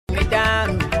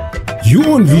your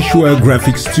own visual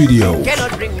graphic studio.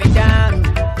 Cannot bring me down.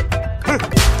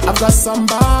 I've got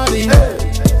somebody.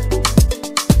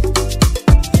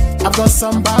 I've got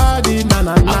somebody, na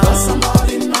na na. I've got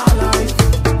somebody in my life.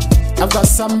 I've got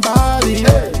somebody.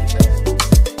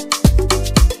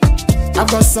 I've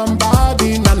got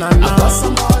somebody, na na na. I've got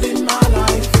somebody in my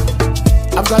life.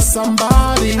 I've got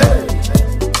somebody.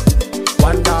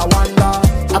 Wonder, wonder.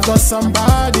 I've got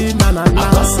somebody, na na na.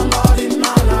 I've got somebody in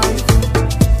my life.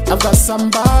 I've got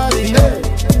somebody.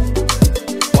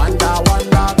 Wonder,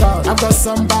 wonder, God. I've got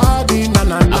somebody, na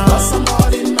na na. I've got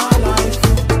somebody in my life.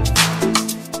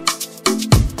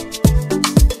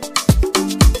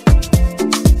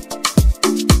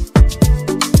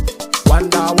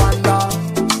 Wonder, wonder.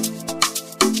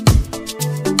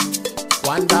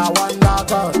 Wonder, wonder,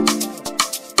 God.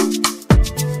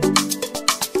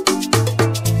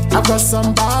 I've got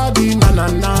somebody, na na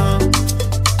na.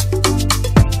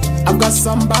 I've got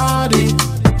somebody.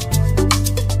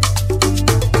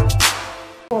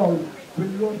 Oh, we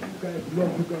love you guys,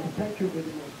 Thank you very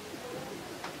much.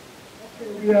 Okay,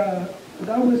 we are,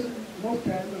 without wasting more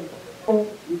time,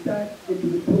 we dive into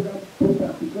the program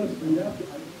proper because we have to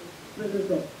presence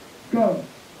of God.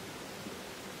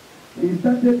 He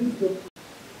started this to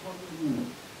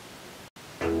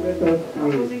let us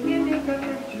pray.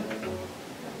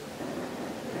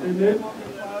 In the name of the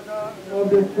Father, and of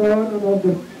the Son, and of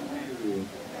the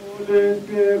Holy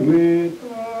Spirit,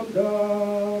 come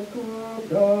down,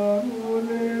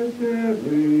 Holy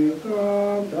Spirit,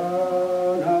 come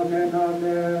down, amen,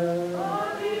 amen.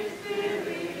 Holy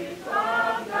Spirit,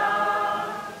 come down,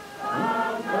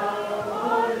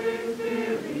 Holy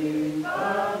Spirit,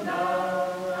 come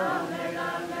down, amen,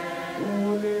 amen.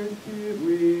 Holy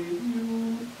Spirit,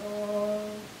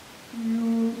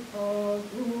 use us,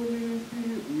 Holy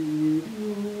Spirit,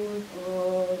 use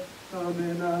us,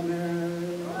 amen, amen.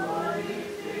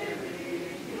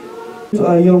 To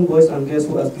our young boys and girls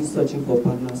who are still searching for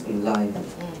partners in life,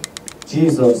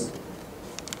 Jesus,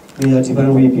 may your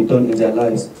divine will be done in their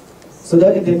lives, so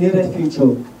that in the nearest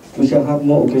future, we shall have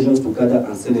more occasions to gather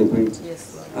and celebrate.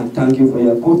 And thank you for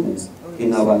your goodness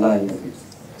in our life.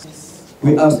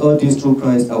 We ask all this through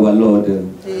Christ our Lord.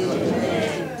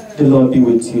 Amen. The Lord be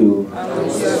with you.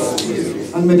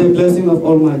 And may the blessing of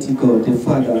Almighty God, the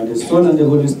Father, the Son, and the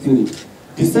Holy Spirit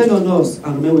descend on us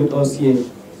and remain with us here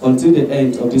until the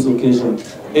end of this occasion.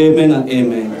 Amen and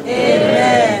amen.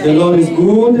 Amen. The Lord is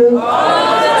good and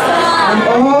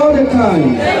all the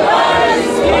time.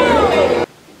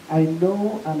 I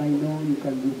know you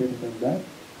can do better than that.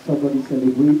 Somebody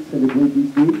celebrate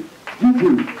this day. Gigi,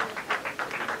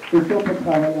 it's not for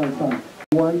travel and fun.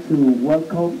 I want to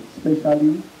welcome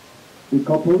especially the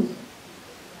couples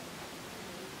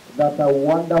that are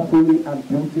wonderfully and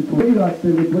beautiful. When you are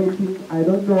celebrating, I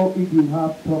don't know if you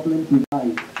have problems with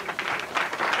life.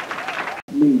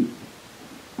 Made.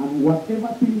 And whatever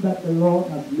thing that the Lord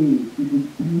has made, it is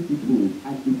beautiful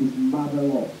and it is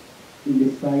marvelous in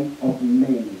the sight of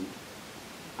men.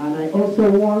 And I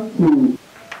also want to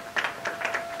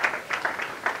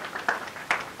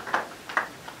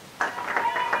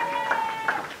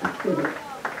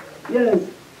yes,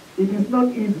 it is not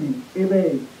easy.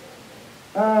 Amen.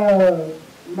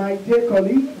 My dear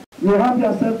colleague, you have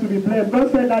yourself to be blessed.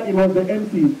 Don't say that it was the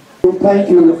MC. Thank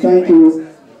you.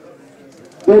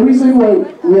 The reason why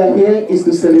we are here is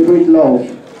to celebrate love.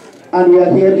 And we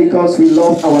are here because we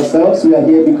love ourselves. We are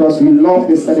here because we love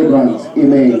the celebrants.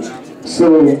 Amen.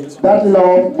 So that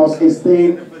love must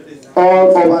extend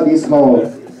all over this hall.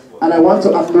 And I want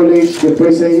to acknowledge the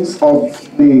presence of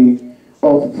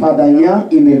Father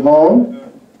Nya in the hall.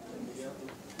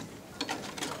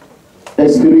 A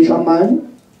spiritual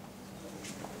man.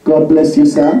 God bless you,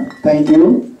 sir. Thank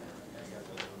you.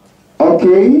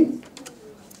 Okay.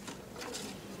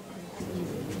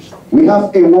 We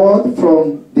have a word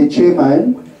from the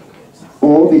chairman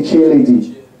or the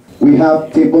chairlady. We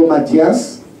have Table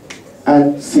Matthias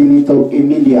and Senator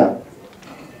Emilia.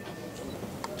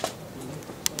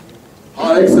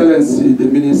 Her Excellency, the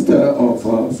Minister of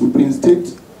Supreme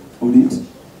State Audit,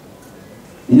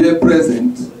 here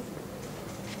present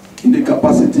in the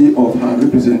capacity of her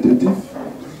representative,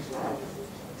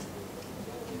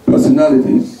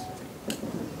 personalities,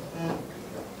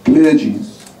 clergies,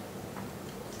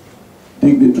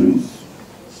 dignitaries,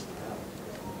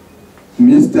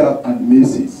 Mr. and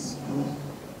Mrs.,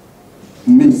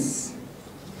 Miss,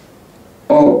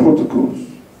 all protocols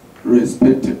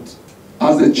respected.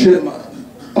 As the chairman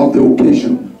of the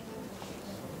occasion,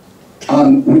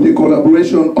 and with the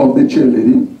collaboration of the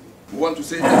chairlady, we want to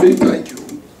say a big thank you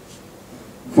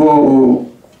for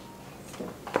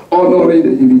honoring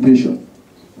the invitation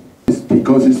to speak.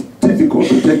 because it's difficult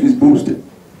to take this bold step.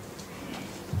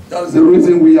 That's the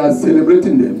reason we are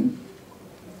celebrating them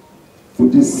for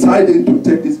deciding to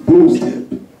take this bold step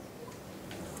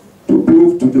to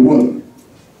prove to the world,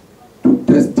 to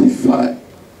testify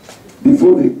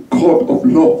before the court of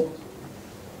law,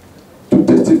 to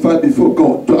testify before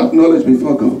God, to acknowledge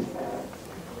before God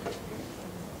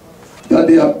that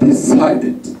they have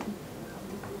decided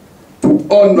to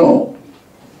honor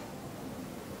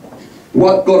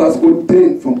what God has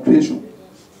ordained from creation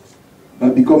by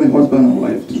becoming husband and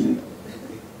wife today.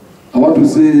 I want to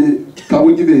say, can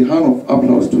we give a hand of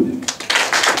applause to them?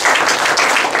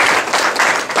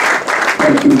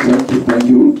 Thank you, thank you, thank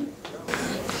you.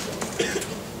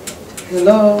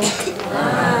 Hello.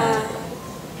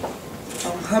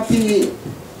 I'm happy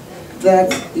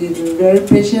that you've been very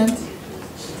patient.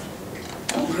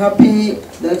 I'm happy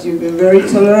that you've been very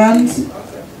tolerant,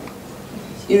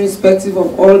 irrespective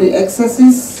of all the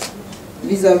excesses,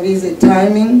 vis-a-vis the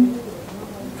timing,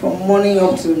 from morning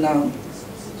up to now.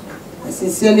 I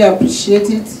sincerely appreciate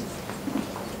it,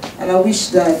 and I wish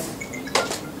that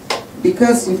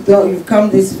because you've come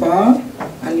this far,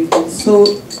 and you've been so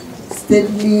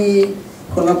steadily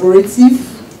collaborative,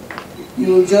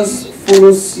 you will just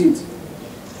follow suit.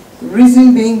 The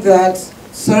reason being that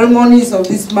ceremonies of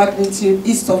this magnitude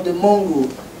east of the Mongol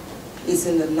is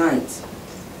in the night.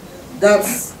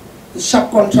 That's the sharp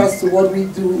contrast to what we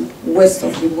do west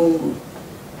of the Mongol.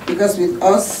 Because with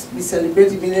us, we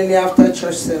celebrate immediately after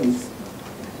church service.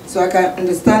 So I can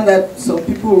understand that some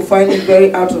people will find it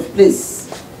very out of place.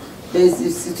 There is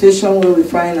a situation where we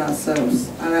find ourselves,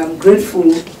 and I'm grateful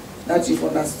that you've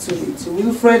understood it. To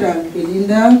Wilfred and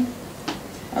Belinda,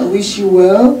 I wish you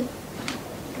well.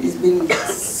 It's been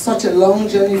such a long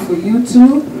journey for you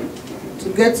two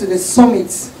to get to the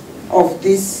summit of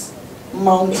this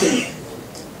mountain.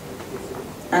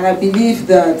 And I believe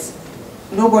that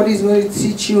nobody is going to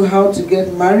teach you how to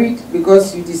get married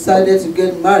because you decided to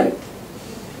get married.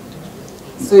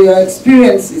 So your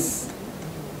experiences,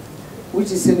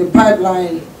 which is in the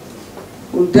pipeline,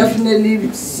 will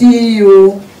definitely see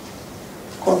you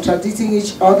contradicting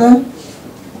each other,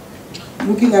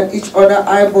 looking at each other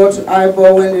eyeball to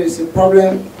eyeball when there is a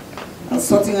problem, and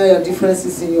sorting out your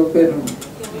differences in your bedroom.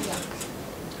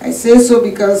 I say so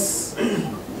because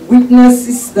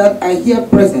witnesses that are here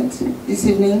present this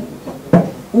evening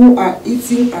who are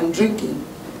eating and drinking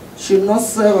should not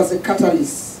serve as a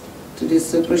catalyst to the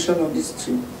separation of these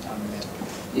two.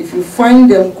 If you find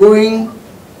them going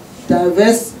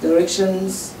diverse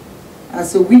directions,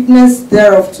 as a witness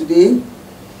thereof today,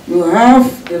 you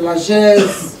have the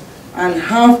largesse and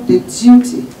have the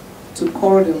duty to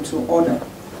call them to order.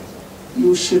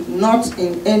 You should not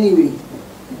in any way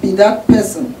be that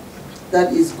person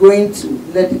that is going to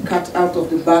let the cat out of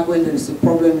the bag when there is a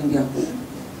problem in their home.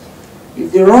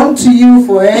 If they run to you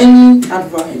for any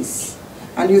advice,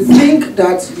 and you think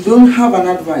that you don't have an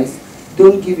advice,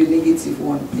 don't give a negative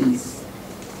one, please.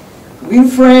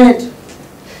 Wilfred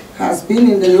has been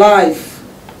in the life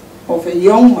of a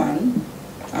young man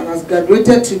and has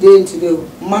graduated today into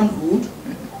the manhood.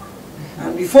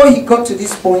 And before he got to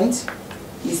this point,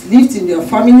 he's lived in their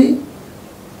family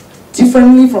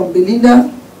differently from Belinda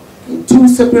in two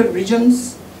separate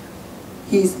regions.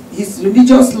 His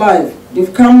religious life,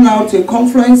 they've come now to a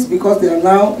conference because they are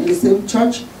now in the same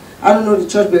church. I don't know the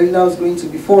church Belinda was going to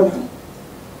before now.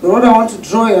 But what I want to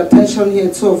draw your attention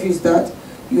here, two of you, is that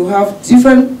you have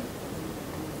different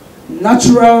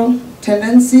natural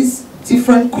tendencies,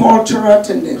 different cultural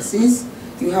tendencies.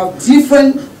 You have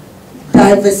different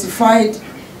diversified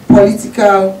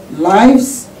political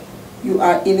lives. You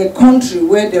are in a country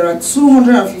where there are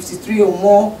 253 or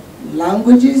more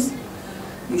languages.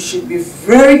 You should be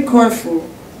very careful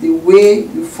the way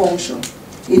you function.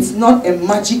 It's not a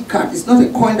magic card. It's not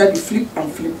a coin that you flip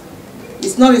and flip.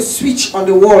 It's not a switch on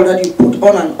the wall that you put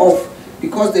on and off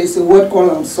because there is a word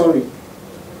called I'm sorry.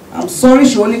 I'm sorry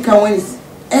should only come when it's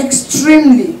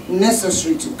extremely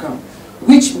necessary to come,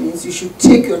 which means you should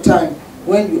take your time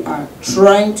when you are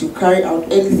trying to carry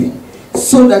out anything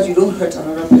so that you don't hurt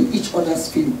each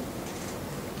other's feeling.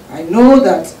 I know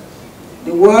that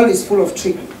the world is full of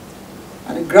trickery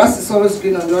and the grass is always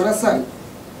green on the other side.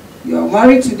 You are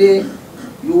married today,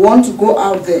 you want to go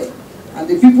out there, and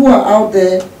the people who are out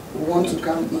there want to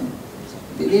come in.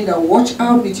 They need to watch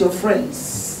out with your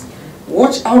friends.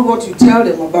 Watch out what you tell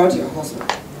them about your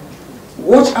husband.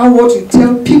 Watch out what you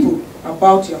tell people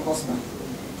about your husband.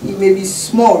 He may be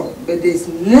small, but there's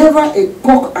never a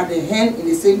cock and a hen in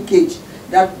the same cage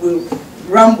that will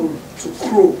ramble to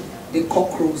crow the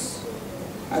cock crows.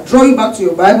 I draw you back to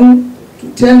your Bible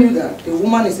to tell you that the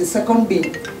woman is a second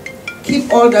being.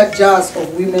 Keep all that jazz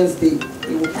of Women's Day.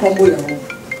 It will crumble your home.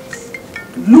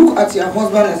 Look at your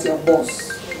husband as your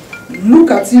boss.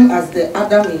 Look at him as the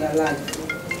Adam in your life.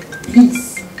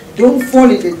 Please, don't fall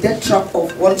in the death trap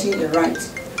of wanting a right.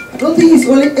 I don't think it's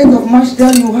only 8th of March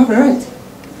that you have a right.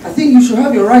 I think you should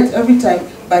have your right every time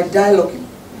by dialoguing,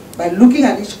 by looking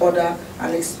at each other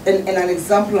and an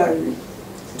exemplary way.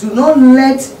 Do not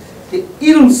let the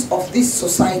ills of this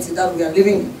society that we are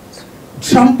living in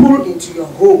trample into your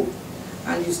home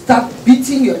and you start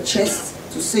beating your chest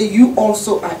to say you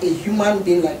also are a human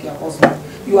being like your husband.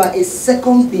 You are a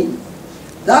second being.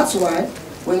 That's why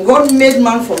when God made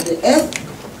man from the earth,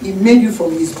 he made you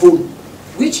from his bone,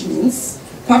 which means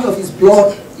part of his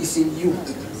blood is in you.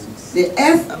 The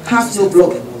earth has no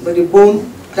blood, but the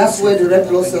bone, that's where the red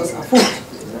blood cells are formed.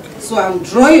 So I'm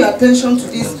drawing your attention to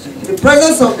this, in the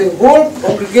presence of the whole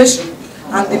congregation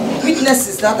and the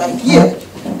witnesses that are here,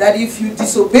 that if you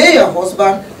disobey your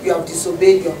husband, you have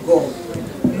disobeyed your God.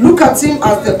 Look at him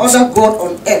as the other God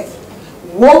on earth.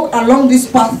 Walk along this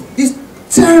path, this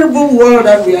terrible world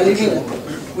that we are living in,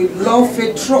 with love,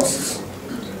 faith, trust.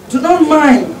 Do not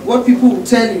mind what people will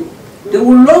tell you. They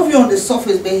will love you on the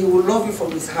surface, but he will love you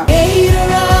from his heart. Creator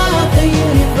of the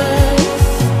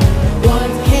universe, what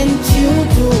can't you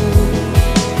do?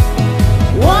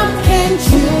 What can't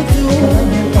you do,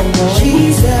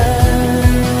 Jesus?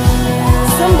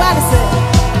 Somebody say,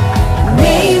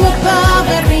 name above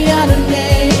every other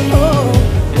name. Oh,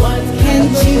 what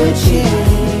can't you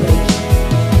change?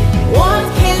 What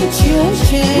can't you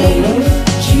change,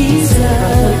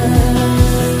 Jesus?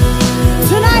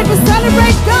 Tonight we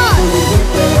celebrate God.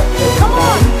 Come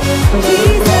on,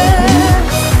 Jesus.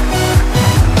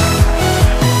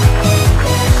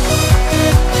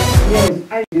 Yes,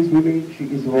 this woman, she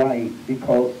is right,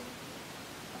 because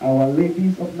our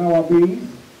ladies of nowadays,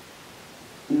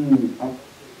 with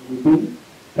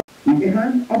a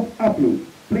hand of upload,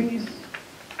 please.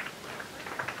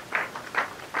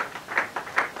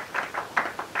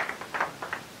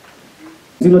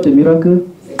 Is it not a miracle?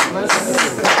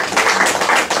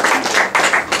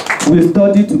 We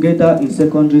studied together in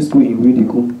secondary school in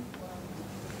Widico,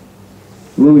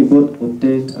 where we both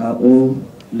obtained our own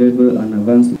level and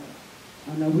advanced.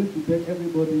 And I wish to beg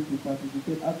everybody to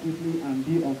participate actively and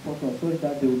be on focus so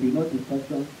that there will be no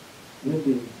distraction when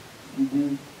the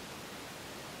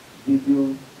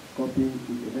video copy is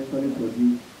eventually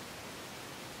produced.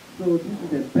 So this is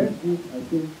the best gift I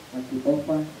think I can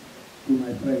offer to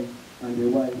my friends and their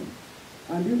wives.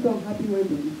 And this song, Happy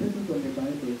Wedding, is taken from the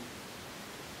Bible,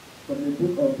 from the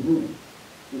book of Ruth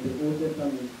in the Old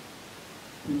Testament,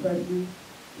 precisely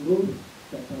Ruth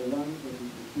chapter 1,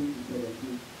 verses 15 to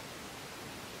 17.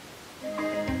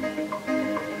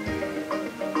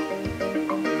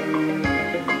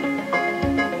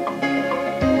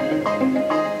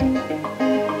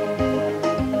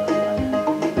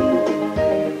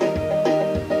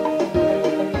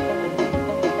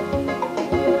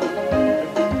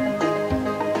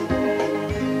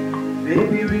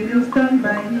 Baby, will you stand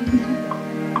by me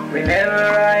whenever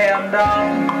I am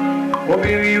down? Oh,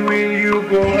 baby, will you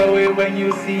go away when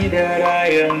you see that I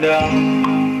am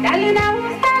down? Darling, I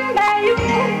will stand by you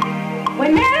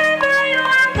whenever you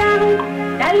are down.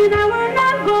 Darling, I will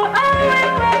not go away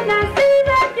when I see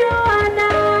that you are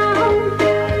down.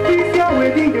 It's your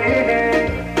wedding day.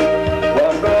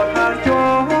 What God has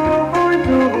joined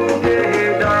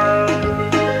together.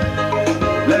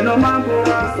 Let no man put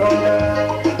us under.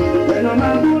 Let no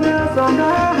man put us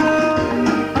under.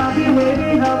 Happy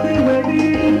wedding, happy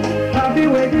wedding, happy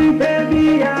wedding,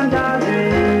 baby and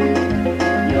darling.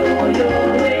 Yo, yo,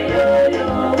 yo,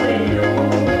 yo, yo.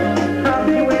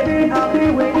 Happy wedding, happy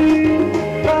wedding,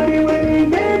 happy wedding,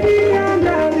 baby and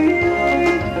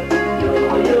darling. Yo,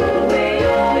 yo, yo,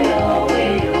 yo, yo.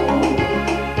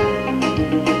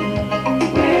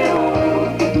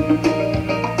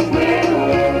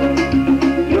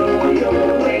 Yo, yo, yo,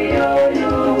 yo,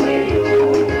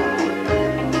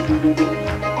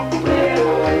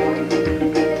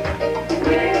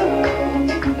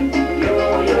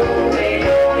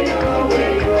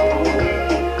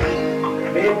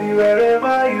 baby,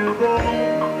 wherever you go,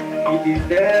 it is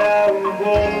there I will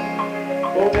go.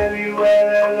 Oh, baby,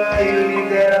 wherever you leave,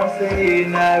 there I'm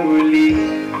saying I will leave.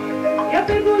 Your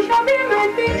people shall be my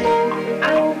people. I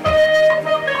will follow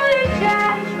to the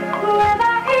church.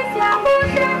 Whoever is your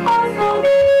portion also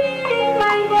be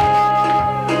my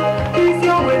God. It's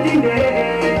your wedding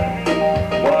day.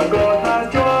 What God has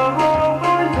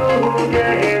joined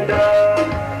together.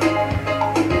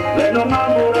 Let no man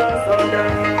put us under.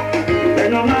 Let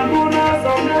no man put us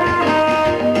under.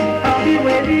 Happy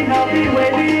wedding, happy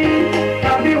wedding,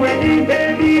 happy wedding,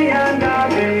 baby and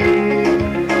darling.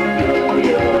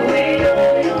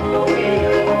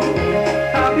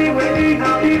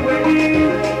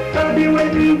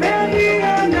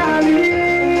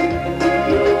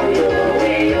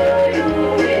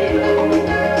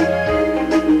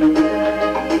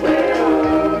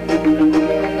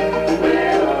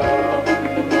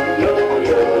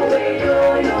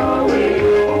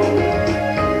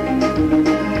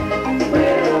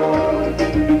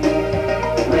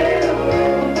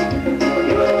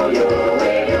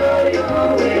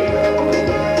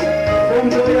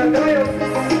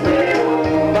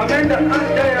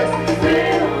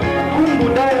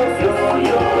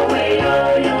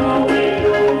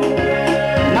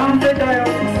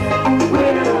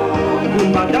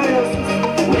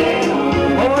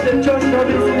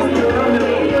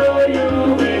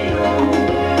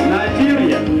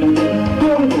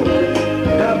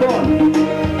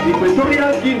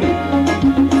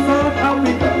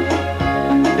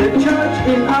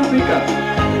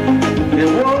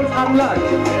 long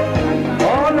life,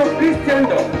 all of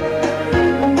Christendom.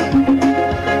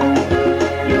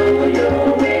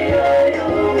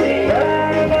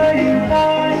 Wherever you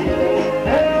find,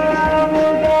 there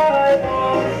will die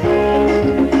also.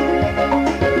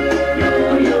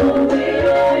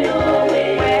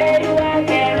 Where you are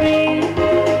carrying,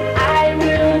 I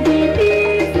will be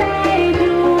beside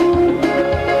you.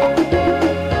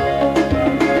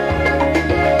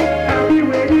 Happy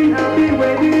wedding, happy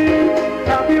wedding,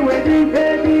 happy wedding,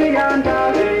 baby and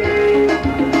darling.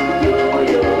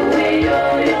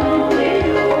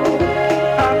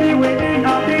 Happy wedding,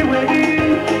 happy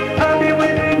wedding, happy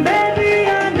wedding, baby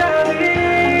and darling.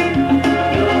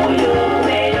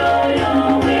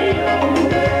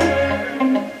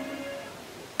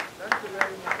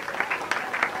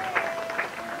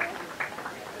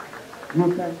 You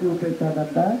can do better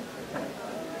than that.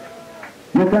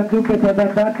 You can do better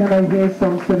than that. Can I hear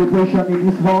some celebration in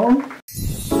this hall?